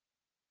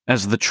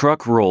As the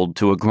truck rolled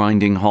to a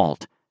grinding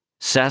halt,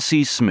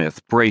 Sassy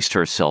Smith braced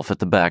herself at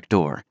the back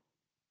door.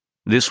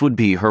 This would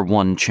be her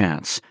one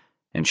chance,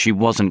 and she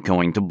wasn't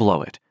going to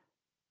blow it.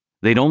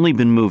 They'd only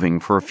been moving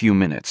for a few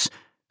minutes,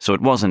 so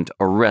it wasn't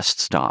a rest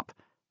stop.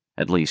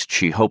 At least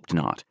she hoped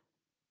not.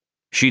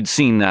 She'd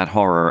seen that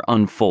horror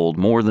unfold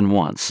more than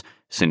once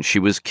since she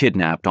was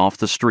kidnapped off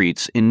the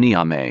streets in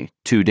Niamey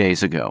 2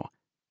 days ago.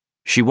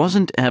 She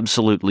wasn't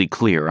absolutely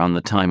clear on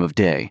the time of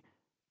day.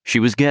 She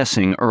was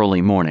guessing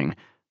early morning,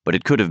 but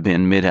it could have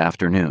been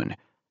mid-afternoon.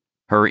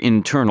 Her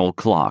internal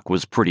clock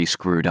was pretty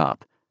screwed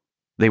up.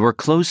 They were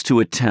close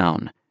to a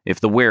town, if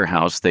the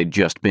warehouse they'd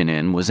just been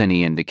in was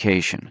any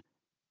indication.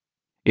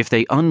 If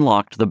they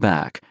unlocked the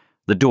back,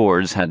 the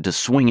doors had to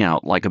swing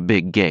out like a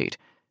big gate,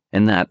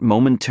 and that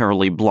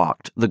momentarily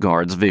blocked the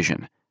guard's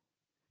vision.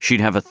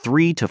 She'd have a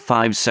 3 to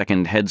 5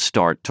 second head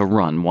start to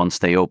run once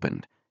they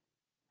opened.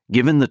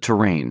 Given the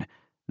terrain,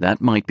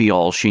 that might be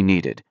all she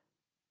needed.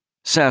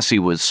 Sassy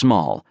was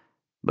small,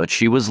 but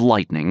she was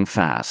lightning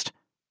fast.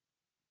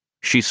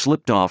 She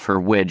slipped off her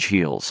wedge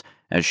heels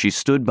as she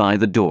stood by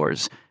the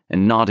doors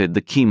and knotted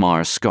the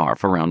Khimar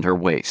scarf around her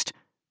waist.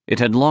 It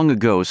had long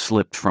ago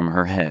slipped from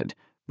her head,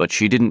 but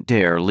she didn't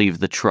dare leave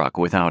the truck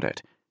without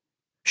it.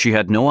 She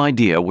had no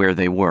idea where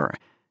they were,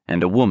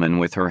 and a woman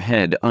with her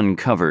head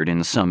uncovered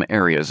in some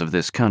areas of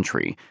this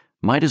country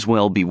might as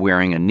well be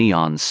wearing a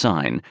neon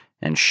sign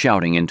and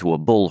shouting into a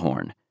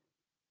bullhorn.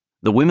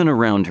 The women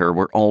around her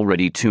were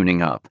already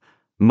tuning up,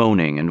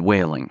 moaning and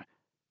wailing.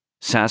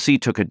 Sassy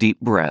took a deep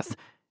breath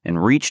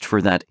and reached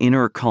for that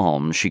inner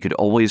calm she could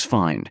always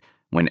find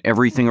when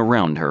everything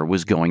around her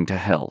was going to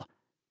hell.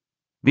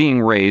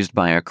 Being raised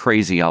by a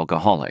crazy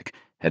alcoholic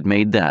had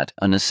made that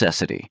a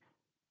necessity.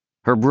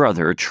 Her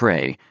brother,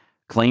 Trey,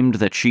 claimed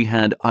that she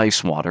had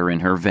ice water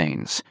in her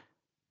veins.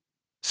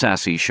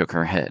 Sassy shook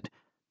her head.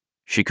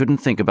 She couldn't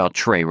think about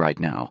Trey right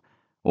now,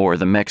 or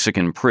the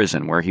Mexican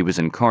prison where he was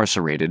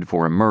incarcerated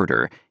for a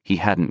murder he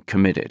hadn't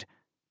committed.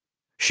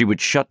 She would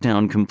shut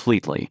down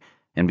completely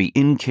and be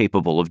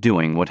incapable of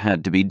doing what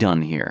had to be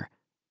done here.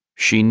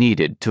 She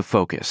needed to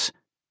focus.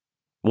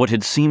 What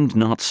had seemed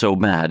not so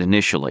bad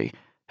initially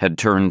had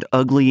turned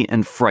ugly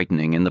and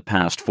frightening in the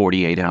past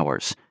 48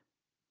 hours.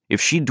 If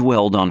she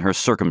dwelled on her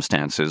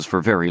circumstances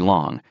for very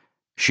long,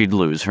 she'd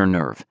lose her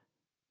nerve.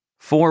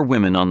 4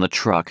 women on the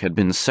truck had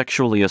been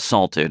sexually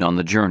assaulted on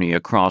the journey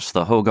across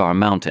the Hogar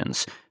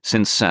Mountains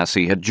since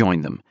Sassy had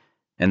joined them,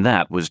 and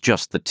that was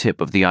just the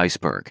tip of the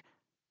iceberg.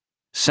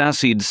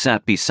 Sassy'd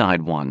sat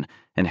beside one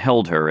and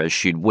held her as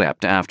she'd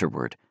wept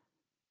afterward.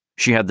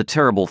 She had the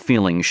terrible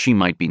feeling she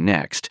might be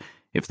next,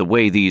 if the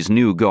way these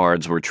new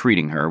guards were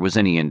treating her was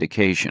any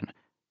indication.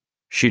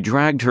 She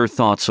dragged her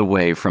thoughts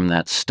away from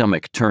that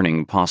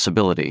stomach-turning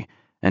possibility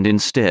and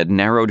instead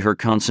narrowed her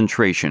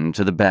concentration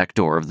to the back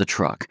door of the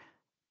truck.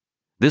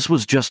 This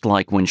was just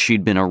like when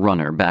she'd been a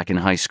runner back in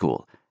high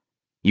school.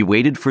 You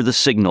waited for the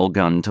signal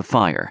gun to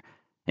fire,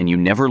 and you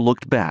never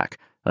looked back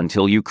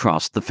until you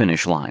crossed the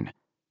finish line.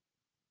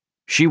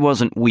 She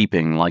wasn't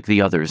weeping like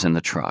the others in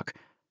the truck.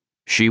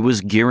 She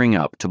was gearing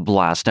up to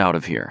blast out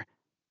of here.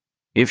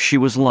 If she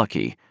was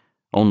lucky,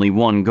 only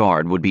one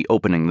guard would be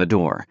opening the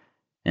door,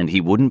 and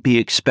he wouldn't be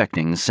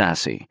expecting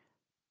Sassy.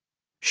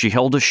 She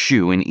held a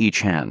shoe in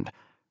each hand,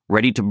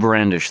 ready to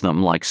brandish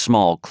them like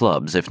small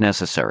clubs if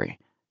necessary.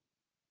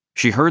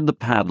 She heard the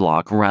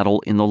padlock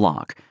rattle in the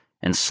lock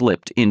and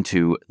slipped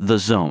into the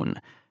zone,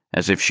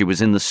 as if she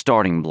was in the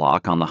starting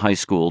block on the high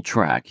school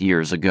track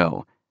years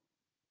ago.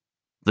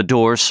 The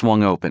door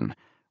swung open,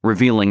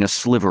 revealing a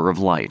sliver of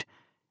light,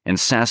 and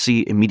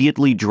Sassy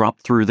immediately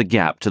dropped through the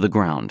gap to the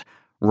ground,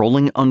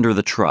 rolling under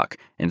the truck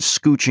and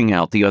scooching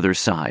out the other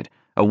side,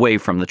 away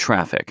from the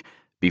traffic,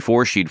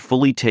 before she'd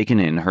fully taken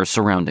in her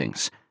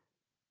surroundings.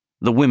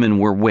 The women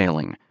were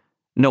wailing.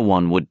 No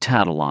one would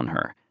tattle on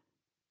her.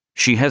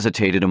 She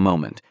hesitated a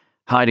moment,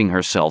 hiding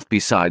herself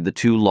beside the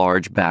 2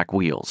 large back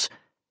wheels.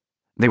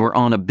 They were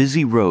on a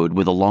busy road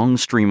with a long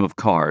stream of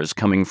cars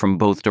coming from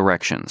both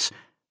directions,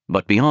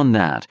 but beyond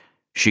that,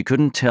 she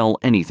couldn't tell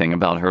anything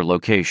about her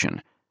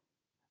location.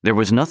 There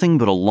was nothing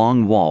but a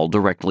long wall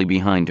directly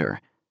behind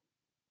her.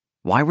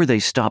 Why were they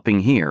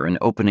stopping here and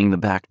opening the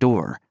back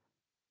door?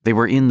 They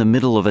were in the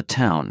middle of a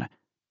town,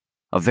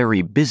 a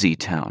very busy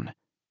town.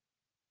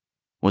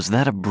 Was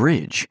that a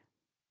bridge?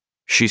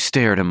 She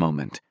stared a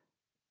moment.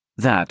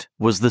 That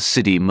was the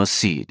city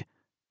Masid.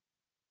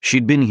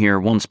 She'd been here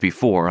once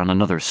before on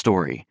another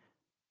story.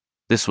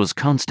 This was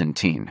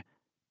Constantine.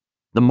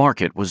 The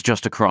market was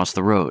just across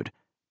the road.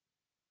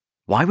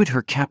 Why would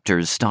her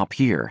captors stop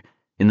here,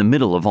 in the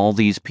middle of all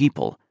these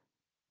people?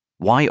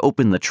 Why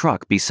open the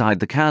truck beside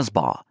the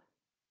Kasbah?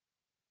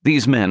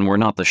 These men were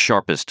not the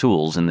sharpest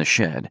tools in the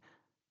shed.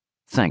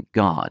 Thank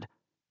God.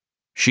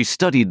 She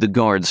studied the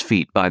guard's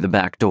feet by the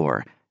back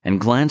door and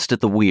glanced at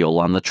the wheel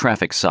on the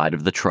traffic side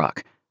of the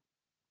truck.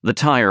 The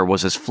tire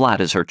was as flat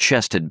as her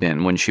chest had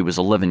been when she was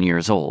 11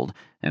 years old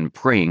and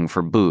praying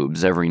for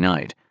boobs every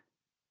night.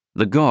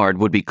 The guard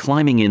would be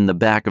climbing in the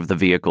back of the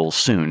vehicle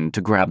soon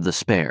to grab the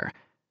spare,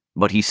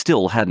 but he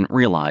still hadn't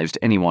realized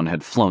anyone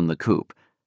had flown the coupe.